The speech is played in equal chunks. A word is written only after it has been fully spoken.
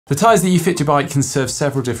The tyres that you fit to your bike can serve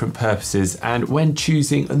several different purposes, and when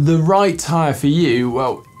choosing the right tyre for you,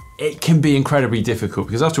 well, it can be incredibly difficult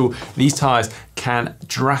because after all, these tyres can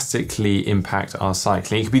drastically impact our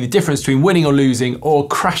cycling. It could be the difference between winning or losing, or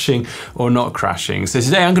crashing or not crashing. So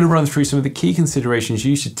today I'm going to run through some of the key considerations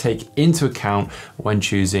you should take into account when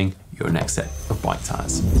choosing your next set of bike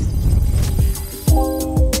tyres.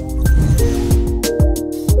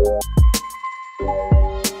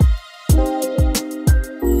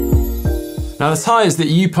 Now, the tyres that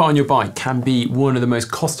you put on your bike can be one of the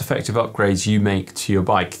most cost-effective upgrades you make to your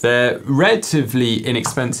bike. They're relatively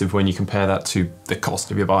inexpensive when you compare that to the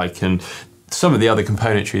cost of your bike and some of the other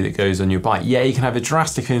componentry that goes on your bike. Yeah, you can have a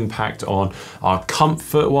drastic impact on our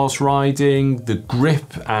comfort whilst riding, the grip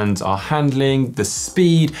and our handling, the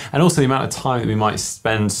speed, and also the amount of time that we might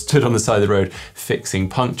spend stood on the side of the road fixing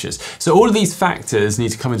punctures. So all of these factors need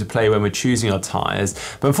to come into play when we're choosing our tyres,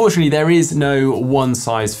 but unfortunately there is no one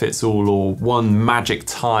size fits all or one magic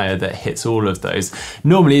tyre that hits all of those.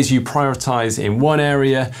 Normally, as you prioritise in one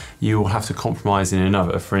area, you will have to compromise in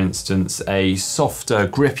another. For instance, a softer,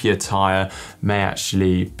 grippier tyre may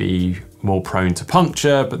actually be more prone to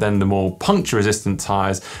puncture, but then the more puncture resistant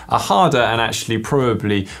tyres are harder and actually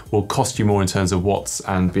probably will cost you more in terms of watts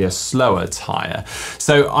and be a slower tyre.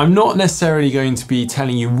 So I'm not necessarily going to be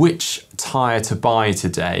telling you which tyre to buy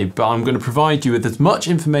today, but I'm going to provide you with as much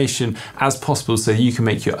information as possible so you can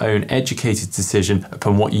make your own educated decision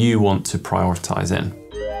upon what you want to prioritise in.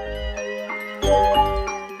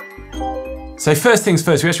 So first things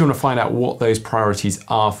first, we actually want to find out what those priorities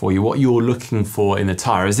are for you, what you're looking for in the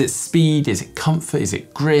tyre. Is it speed? Is it comfort? Is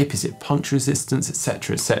it grip? Is it puncture resistance,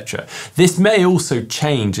 etc., etc.? This may also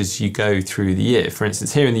change as you go through the year. For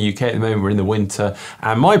instance, here in the UK at the moment, we're in the winter,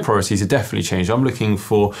 and my priorities have definitely changed. I'm looking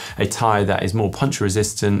for a tyre that is more puncture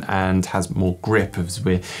resistant and has more grip as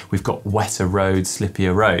we've got wetter roads,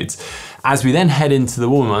 slippier roads. As we then head into the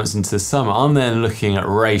warmer months, into the summer, I'm then looking at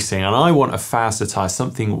racing, and I want a faster tyre,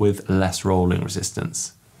 something with less rolling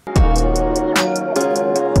resistance.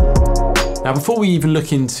 Now, before we even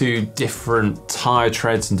look into different tyre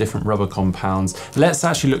treads and different rubber compounds, let's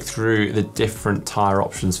actually look through the different tyre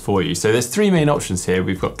options for you. So there's three main options here.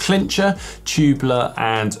 We've got clincher, tubular,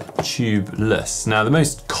 and tubeless. Now, the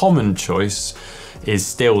most common choice is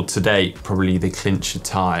still to date probably the clincher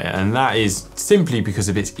tyre, and that is simply because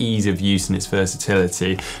of its ease of use and its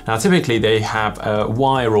versatility. Now, typically they have a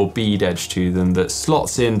wire or bead edge to them that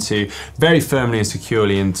slots into very firmly and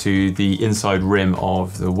securely into the inside rim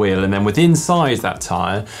of the wheel, and then within inside that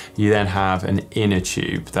tyre you then have an inner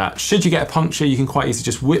tube that, should you get a puncture, you can quite easily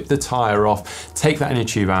just whip the tyre off, take that inner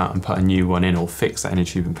tube out and put a new one in, or fix that inner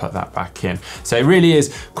tube and put that back in. So it really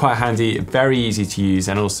is quite handy, very easy to use,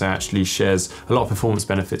 and also actually shares a lot of performance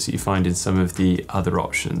benefits that you find in some of the other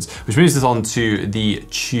options. Which moves us on to the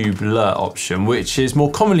tubular option, which is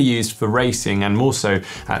more commonly used for racing, and more so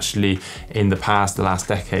actually in the last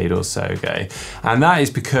decade or so ago. And that is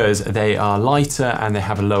because they are lighter and they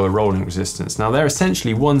have a lower rolling resistance. Now, they're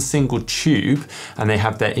essentially one single tube and they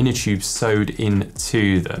have their inner tube sewed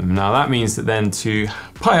into them. Now, that means that then to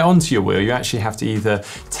apply it onto your wheel, you actually have to either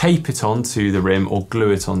tape it onto the rim or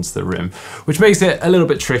glue it onto the rim, which makes it a little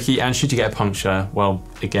bit tricky, and should you get a puncture, well,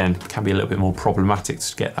 again, can be a little bit more problematic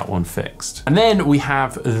to get that one fixed. And then we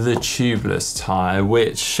have the tubeless tyre,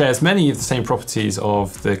 which shares many of the same properties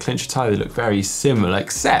of the clincher tyre. They look very similar,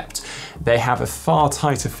 except they have a far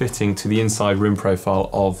tighter fitting to the inside rim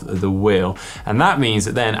profile of the wheel. And that means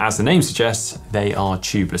that then, as the name suggests, they are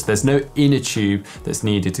tubeless. There's no inner tube that's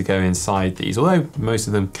needed to go inside these, although most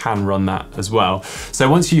of them can run that as well. So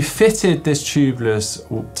once you've fitted this tubeless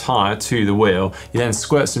tyre to the wheel, you then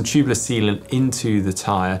squirt some tubeless sealant into the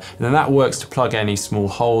tyre, and then that works to plug any small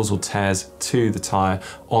holes or tears to the tyre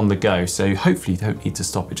on the go. So hopefully you don't need to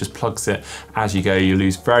stop, it just plugs it as you go. You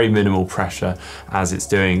lose very minimal pressure as it's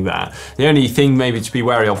doing that. The only thing maybe to be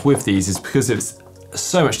wary of with these is because it's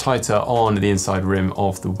so much tighter on the inside rim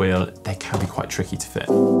of the wheel, they can be quite tricky to fit.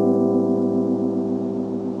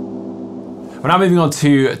 We're now moving on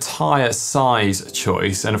to tyre size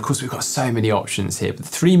choice, and of course we've got so many options here, but the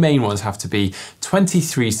three main ones have to be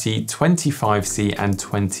 23C, 25C and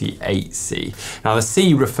 28C. Now the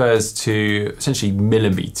C refers to essentially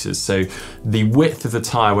millimeters, so the width of the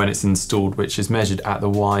tyre when it's installed, which is measured at the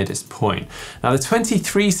widest point. Now the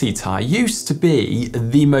 23C tyre used to be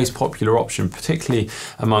the most popular option, particularly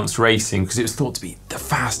amongst racing, because it was thought to be the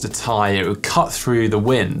faster tyre, it would cut through the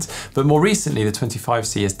wind. But more recently the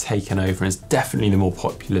 25C has taken over and is definitely the more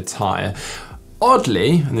popular tyre.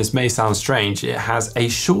 Oddly, and this may sound strange, it has a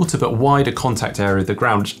shorter but wider contact area of the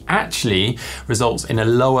ground, which actually results in a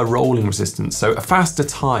lower rolling resistance. So a faster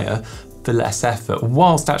tyre, the less effort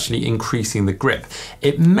whilst actually increasing the grip.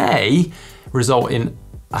 It may result in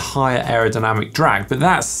a higher aerodynamic drag, but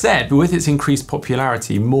that said, with its increased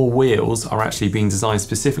popularity, more wheels are actually being designed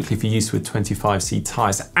specifically for use with 25C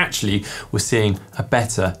tyres. Actually, we're seeing a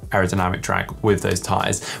better aerodynamic drag with those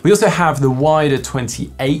tyres. We also have the wider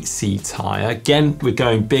 28C tyre. Again, we're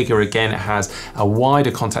going bigger again. It has a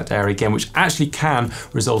wider contact area again, which actually can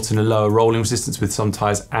result in a lower rolling resistance with some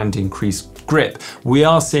tyres and increased grip. We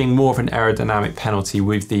are seeing more of an aerodynamic penalty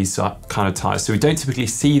with these kind of tyres. So we don't typically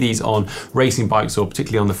see these on racing bikes or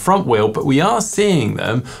particularly on the front wheel, but we are seeing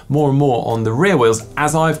them more and more on the rear wheels,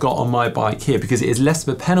 as I've got on my bike here, because it is less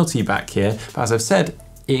of a penalty back here, but as I've said,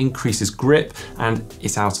 it increases grip and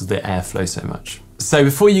it's out of the airflow so much. So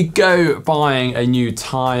before you go buying a new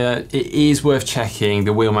tyre, it is worth checking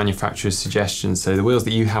the wheel manufacturer's suggestions, so the wheels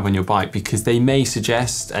that you have on your bike, because they may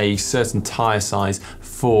suggest a certain tyre size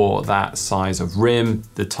for that size of rim,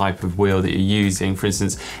 the type of wheel that you're using. For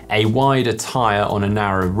instance, a wider tyre on a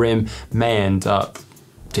narrow rim may end up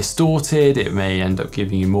distorted, it may end up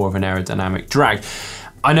giving you more of an aerodynamic drag.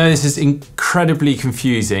 I know this is incredibly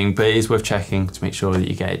confusing, but it is worth checking to make sure that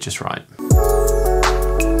you get it just right.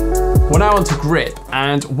 We're now on to grip,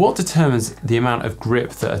 and what determines the amount of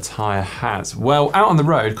grip that a tyre has? Well, out on the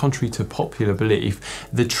road, contrary to popular belief,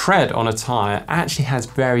 the tread on a tyre actually has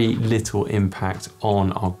very little impact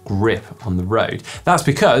on our grip on the road. That's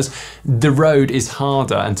because the road is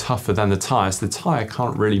harder and tougher than the tyre, so the tyre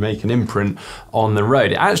can't really make an imprint on the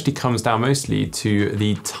road. It actually comes down mostly to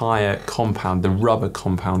the tyre compound, the rubber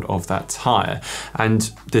compound of that tyre. And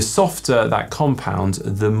the softer that compound,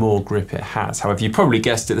 the more grip it has. However, you probably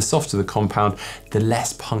guessed it, the softer the compound, the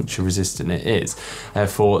less puncture resistant it is.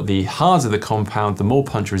 Therefore, the harder the compound, the more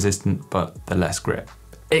puncture resistant, but the less grip.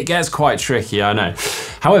 It gets quite tricky, I know.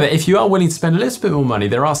 However, if you are willing to spend a little bit more money,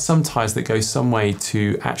 there are some tyres that go some way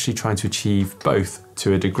to actually trying to achieve both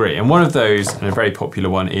to a degree. And one of those, and a very popular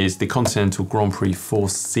one, is the Continental Grand Prix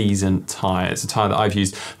 4-season tyre. It's a tyre that I've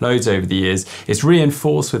used loads over the years. It's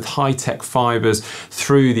reinforced with high-tech fibres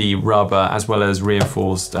through the rubber, as well as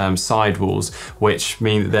reinforced sidewalls, which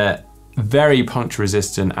mean that they're very puncture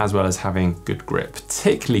resistant, as well as having good grip,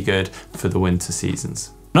 particularly good for the winter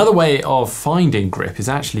seasons. Another way of finding grip is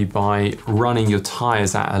actually by running your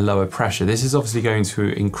tyres at a lower pressure. This is obviously going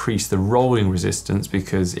to increase the rolling resistance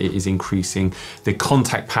because it is increasing the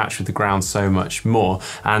contact patch with the ground so much more.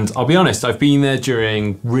 And I'll be honest, I've been there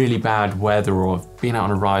during really bad weather, or I've been out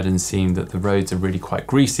on a ride and seen that the roads are really quite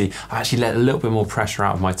greasy. I actually let a little bit more pressure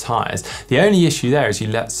out of my tyres. The only issue there is you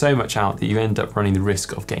let so much out that you end up running the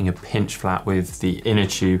risk of getting a pinch flat with the inner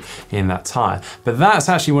tube in that tyre. But that's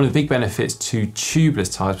actually one of the big benefits to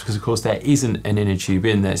tubeless tyres, because of course there isn't an inner tube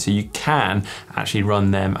in there, so you can actually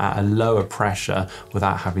run them at a lower pressure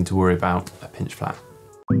without having to worry about a pinch flat.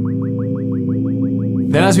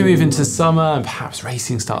 Then as we move into summer and perhaps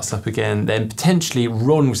racing starts up again, then potentially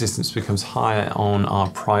rolling resistance becomes higher on our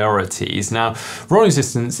priorities. Now, rolling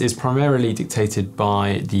resistance is primarily dictated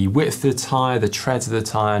by the width of the tyre, the treads of the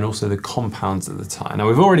tyre, and also the compounds of the tyre. Now,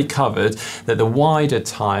 we've already covered that the wider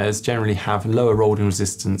tyres generally have lower rolling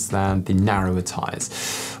resistance than the narrower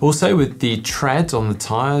tyres. Also, with the tread on the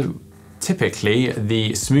tyre, typically,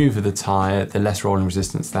 the smoother the tyre, the less rolling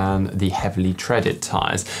resistance than the heavily treaded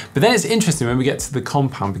tyres. But then it's interesting when we get to the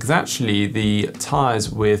compound, because actually the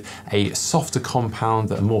tyres with a softer compound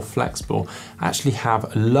that are more flexible actually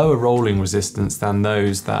have lower rolling resistance than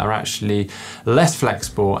those that are actually less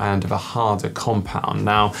flexible and of a harder compound.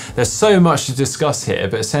 Now, there's so much to discuss here,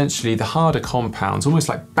 but essentially the harder compounds almost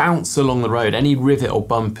like bounce along the road, any rivet or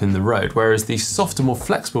bump in the road, whereas the softer, more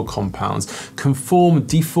flexible compounds conform,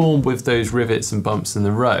 deform with those rivets and bumps in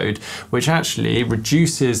the road, which actually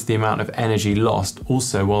reduces the amount of energy lost,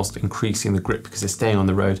 also whilst increasing the grip because they're staying on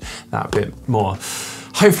the road that bit more.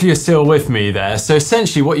 Hopefully you're still with me there. So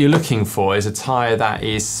essentially what you're looking for is a tyre that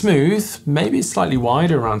is smooth, maybe slightly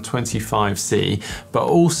wider, around 25C, but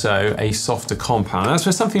also a softer compound. And that's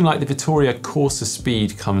where something like the Vittoria Corsa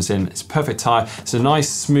Speed comes in. It's a perfect tyre. It's a nice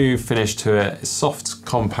smooth finish to it, a soft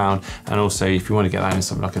compound, and also if you want to get that in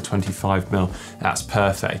something like a 25mm, that's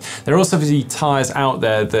perfect. There are also obviously tyres out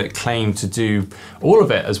there that claim to do all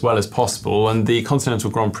of it as well as possible, and the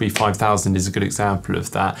Continental Grand Prix 5000 is a good example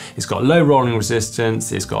of that. It's got low rolling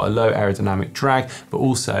resistance, it's got a low aerodynamic drag, but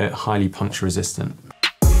also highly puncture resistant.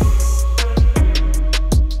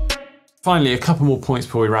 Finally, a couple more points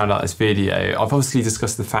before we round out this video. I've obviously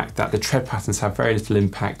discussed the fact that the tread patterns have very little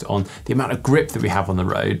impact on the amount of grip that we have on the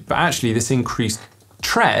road, but actually this increased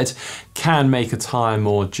tread can make a tyre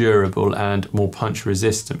more durable and more puncture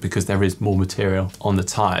resistant because there is more material on the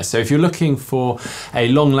tyre. So if you're looking for a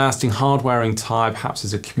long-lasting, hard-wearing tyre, perhaps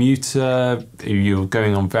as a commuter, you're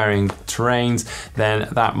going on varying terrains, then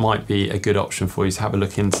that might be a good option for you to have a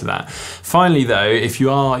look into that. Finally though, if you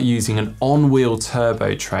are using an on-wheel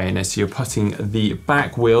turbo trainer, so you're putting the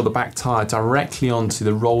back wheel, the back tyre directly onto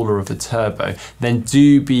the roller of the turbo, then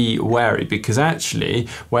do be wary, because actually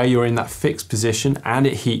where you're in that fixed position and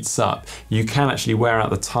it heats up, you can actually wear out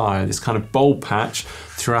the tyre, this kind of bold patch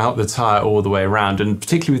throughout the tyre all the way around. And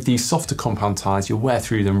particularly with these softer compound tyres, you'll wear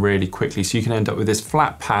through them really quickly. So you can end up with this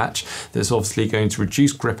flat patch that's obviously going to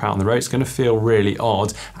reduce grip out on the road. It's going to feel really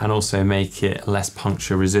odd and also make it less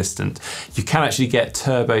puncture resistant. You can actually get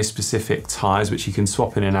turbo specific tyres, which you can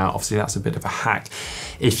swap in and out. Obviously that's a bit of a hack.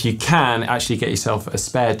 If you can actually get yourself a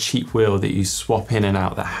spare cheap wheel that you swap in and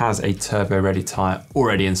out that has a turbo ready tyre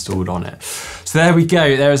already installed on it. So there we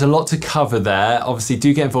go. There is a lot to cover there. Obviously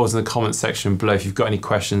do get involved in the comment section below if you've got any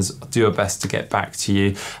questions. I'll do our best to get back to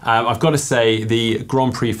you. I've got to say the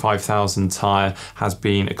Grand Prix 5000 tyre has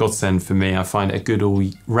been a godsend for me. I find it a good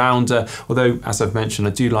all-rounder, although as I've mentioned,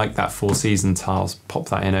 I do like that 4-season tyre. Pop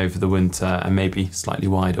that in over the winter and maybe slightly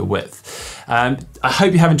wider width. I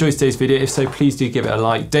hope you have enjoyed today's video. If so, please do give it a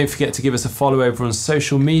like. Don't forget to give us a follow over on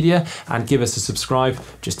social media and give us a subscribe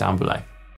just down below.